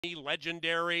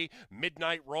Legendary,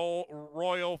 Midnight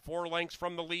Royal, 4 lengths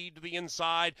from the lead to the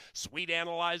inside. Sweet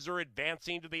Analyzer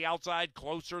advancing to the outside,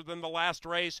 closer than the last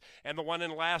race. And the one in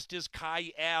last is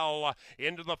Kyle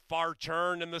into the far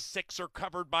turn, and the 6 are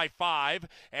covered by 5.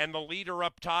 And the leader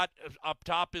up top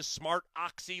is Smart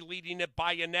Oxy, leading it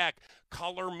by a neck.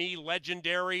 Color Me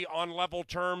Legendary on level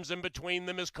terms. In between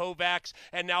them is Kovacs,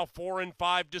 and now 4 and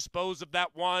 5 dispose of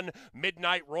that one.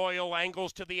 Midnight Royal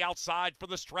angles to the outside for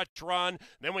the stretch run.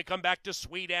 Then we come back to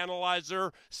Sweet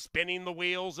Analyzer, spinning the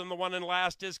wheels, and the one in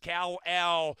last is Cal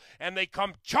L. And they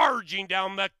come charging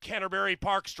down the Canterbury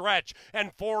Park stretch,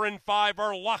 and 4 and 5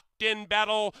 are locked in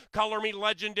battle. Color Me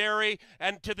Legendary,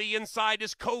 and to the inside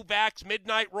is Kovacs.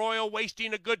 Midnight Royal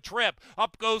wasting a good trip.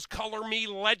 Up goes Color Me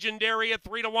Legendary at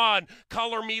 3-1.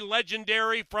 Color Me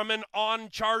Legendary from an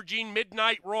on-charging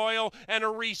Midnight Royal and a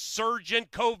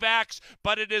resurgent Kovacs,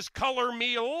 but it is Color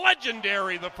Me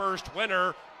Legendary, the first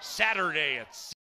winner, Saturday at